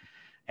and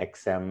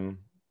XM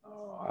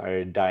are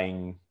a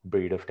dying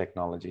breed of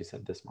technologies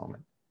at this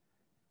moment.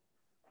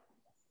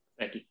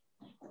 Thank you.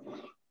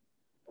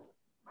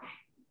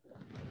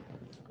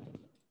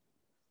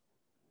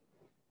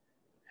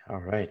 All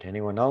right,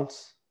 anyone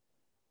else?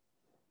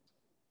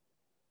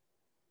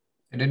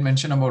 I did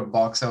mention about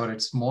Boxever.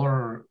 It's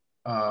more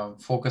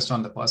focused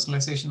on the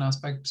personalization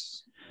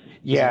aspects.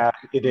 Yeah,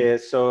 it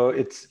is. So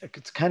it's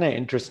kind of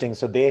interesting.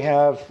 So they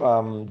have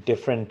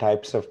different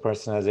types of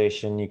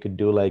personalization. You could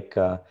do like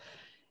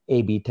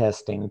A/B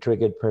testing,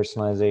 triggered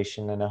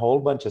personalization, and a whole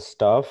bunch of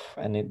stuff.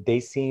 And they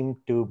seem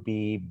to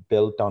be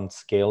built on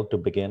scale to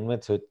begin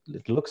with. So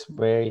it looks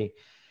very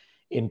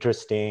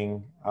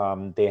interesting.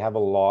 They have a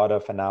lot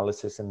of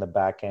analysis in the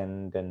back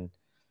end and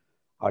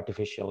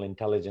artificial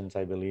intelligence,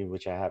 I believe,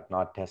 which I have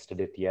not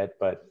tested it yet,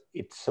 but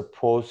it's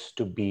supposed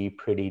to be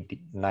pretty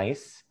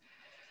nice.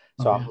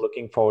 So I'm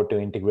looking forward to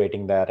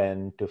integrating that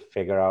and to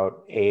figure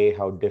out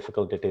how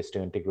difficult it is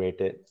to integrate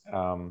it,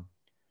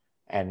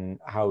 and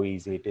how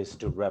easy it is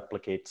to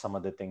replicate some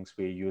of the things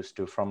we're used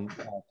to from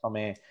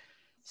a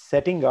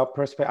setting up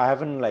perspective. I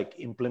haven't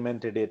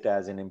implemented it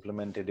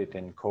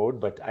in code,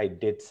 but I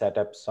did set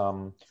up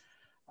some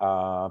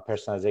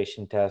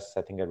personalization tests.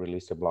 I think I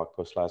released a blog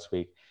post last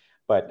week,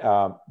 but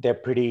they're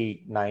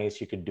pretty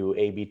nice. You could do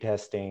A/B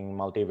testing,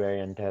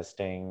 multivariant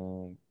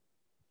testing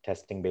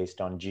based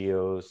on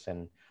geos,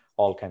 and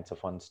all kinds of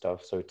fun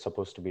stuff. So it's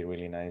supposed to be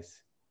really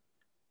nice.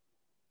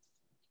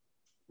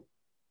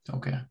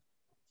 Okay.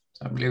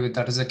 So I believe if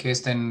that is the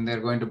case, then they're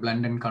going to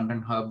blend in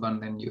Content Hub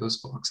and then use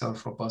Boxever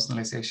for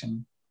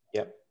personalization.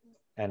 Yep.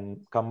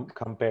 And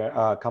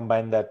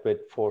combine that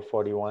with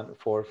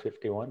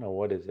 451, or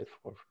what is it?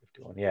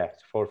 451. Yeah,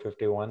 it's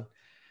 451.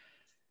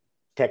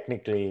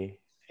 Technically,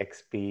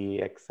 XP,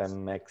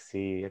 XM,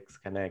 XC,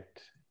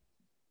 XConnect.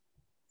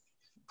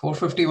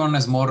 451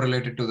 is more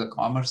related to the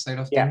commerce side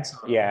of things?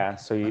 Yeah.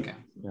 So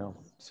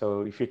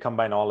so if you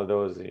combine all of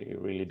those, you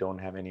really don't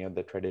have any of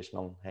the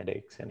traditional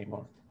headaches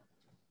anymore.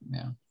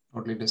 Yeah,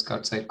 totally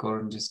discard Sitecore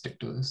and just stick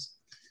to this.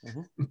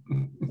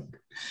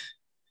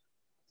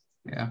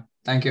 Yeah,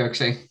 thank you,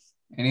 Akshay.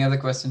 Any other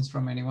questions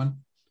from anyone?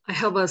 I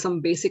have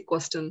some basic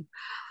question.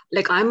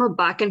 I'm a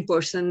backend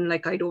person.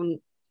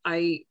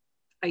 I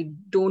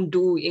don't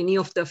do any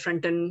of the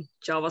front-end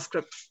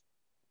JavaScript.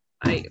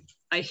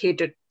 I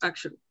hate it,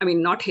 actually. I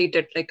mean, not hate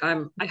it.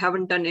 I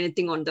haven't done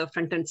anything on the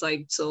front-end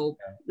side. So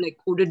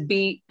would it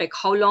be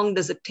how long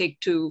does it take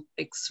to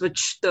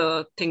switch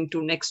the thing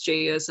to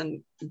Next.js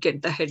and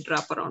get the head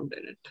wrap around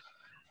in it?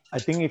 I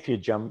think if you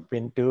jump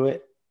into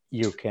it,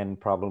 you can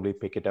probably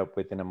pick it up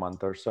within a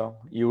month or so.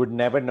 You would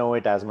never know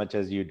it as much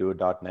as you do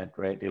 .NET,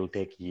 right? It'll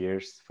take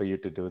years for you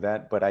to do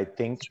that. But I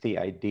think the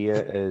idea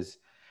is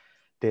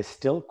there's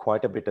still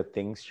quite a bit of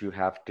things you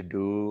have to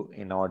do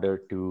in order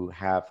to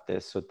have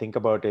this. So think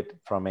about it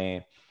from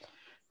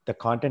the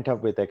Content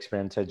Hub with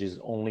Experience Edge is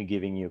only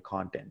giving you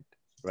content,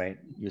 right?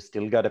 You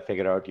still got to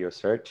figure out your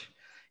search.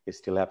 You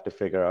still have to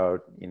figure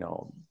out,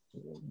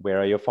 where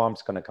are your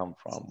forms going to come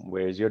from?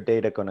 Where's your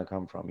data going to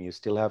come from? You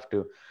still have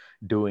to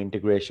do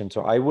integration.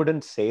 So I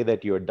wouldn't say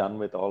that you're done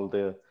with all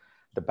the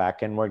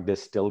backend work.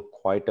 There's still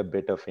quite a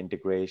bit of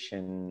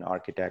integration,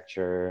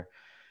 architecture,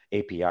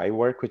 API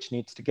work, which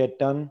needs to get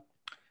done.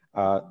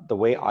 The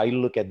way I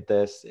look at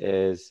this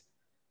is,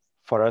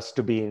 for us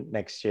to be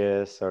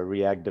Next.js or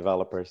React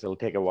developers, it'll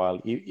take a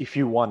while if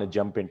you want to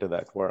jump into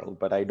that world.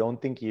 But I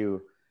don't think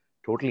you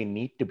totally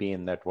need to be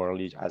in that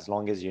world, as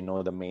long as you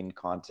know the main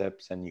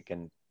concepts and you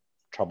can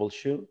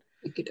troubleshoot.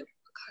 Pick it up.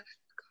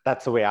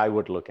 That's the way I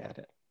would look at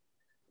it.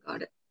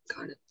 Got it.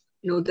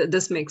 No,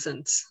 this makes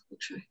sense,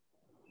 actually.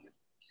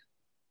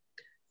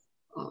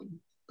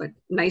 But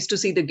nice to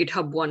see the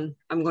GitHub one.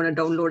 I'm going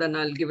to download and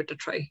I'll give it a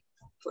try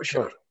for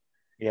sure.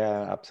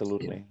 Yeah,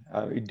 absolutely.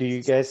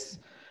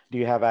 Do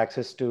you have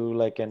access to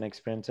like an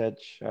Experience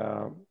Edge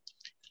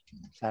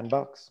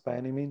sandbox by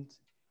any means?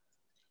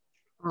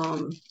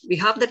 We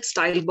have that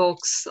style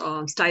box,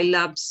 style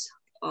labs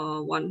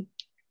one,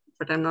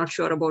 but I'm not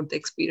sure about the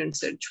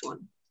Experience Edge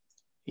one.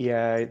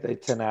 Yeah,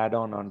 it's an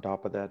add-on on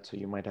top of that. So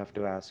you might have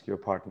to ask your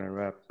partner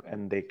rep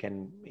and they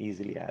can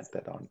easily add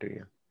that onto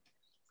you.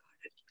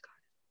 Got it.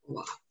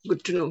 Wow,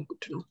 good to know.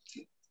 We'll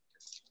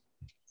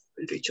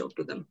reach out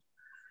to them.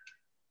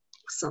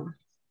 Awesome.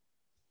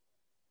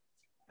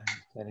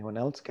 Anyone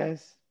else,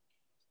 guys?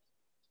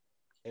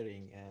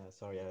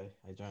 Sorry,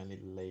 I joined a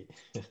little late,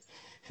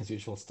 as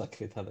usual, stuck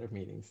with other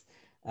meetings.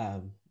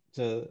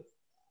 So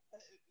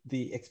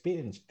the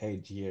Experience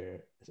Edge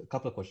here, a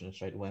couple of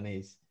questions, right? One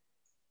is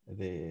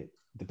the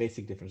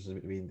basic differences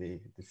between the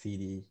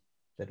CD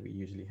that we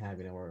usually have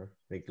in our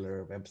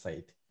regular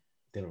website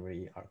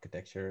delivery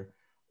architecture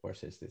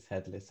versus this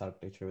headless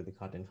architecture with the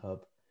Content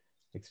Hub,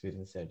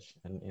 Experience Edge,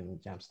 and in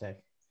Jamstack.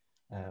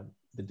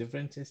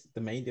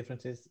 The main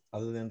differences,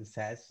 other than the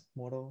SaaS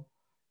model,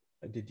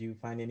 did you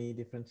find any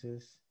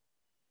differences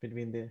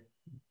between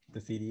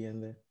the CD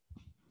and the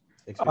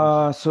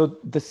Experience? So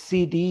the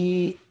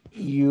CD,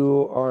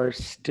 you are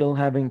still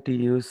having to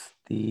use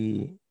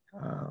the,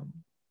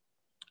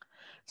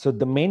 so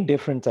the main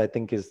difference, I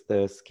think, is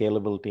the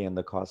scalability and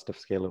the cost of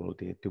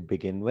scalability to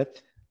begin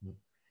with,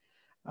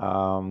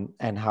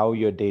 and how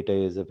your data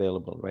is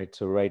available, right?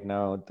 So right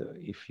now,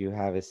 if you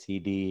have a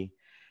CD,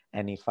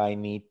 and if I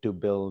need to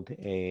build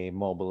a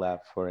mobile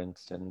app, for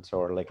instance,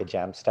 or like a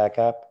Jamstack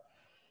app,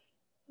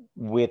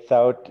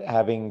 without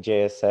having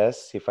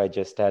JSS, if I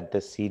just add the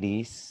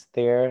CDs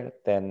there,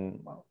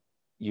 then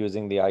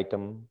using the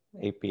item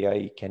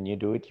API, can you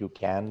do it? You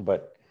can,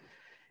 but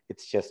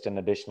it's just an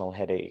additional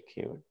headache.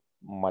 You would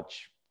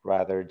much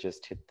rather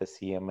just hit the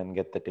CM and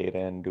get the data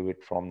and do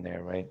it from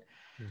there, right?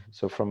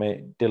 So from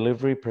a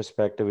delivery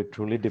perspective, it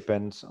truly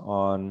depends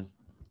on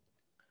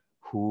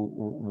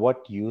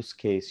what use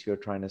case you're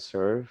trying to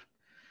serve.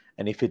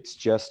 And if it's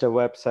just a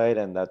website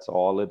and that's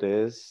all it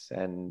is,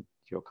 and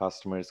your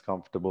customer is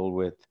comfortable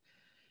with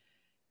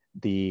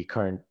the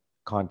current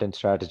content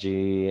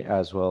strategy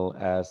as well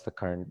as the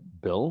current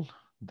build,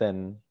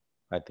 then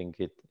I think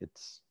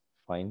it's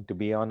fine to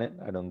be on it.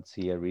 I don't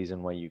see a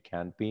reason why you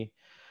can't be.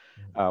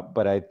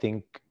 But I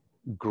think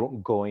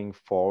going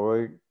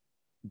forward,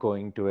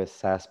 going to a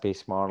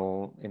SaaS-based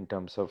model in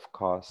terms of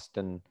cost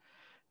and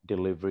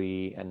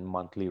delivery and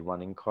monthly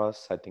running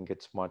costs, I think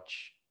it's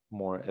much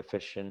more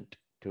efficient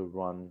to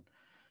run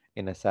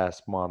in a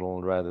SaaS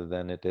model rather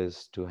than it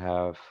is to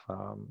have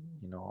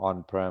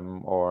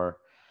on-prem or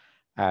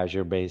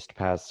Azure-based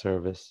PaaS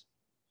service.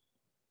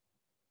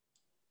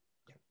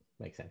 Yeah,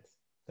 makes sense.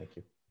 Thank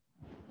you.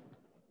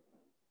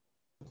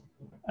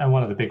 And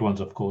one of the big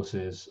ones, of course,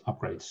 is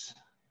upgrades,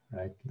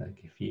 right?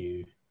 Like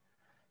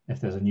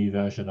if there's a new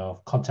version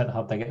of Content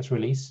Hub that gets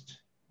released,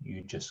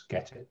 you just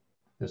get it.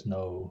 There's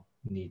no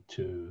need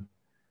to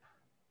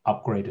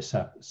upgrade a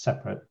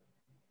separate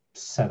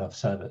set of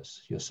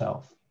servers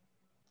yourself.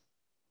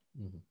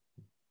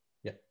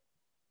 Yeah,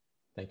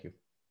 thank you.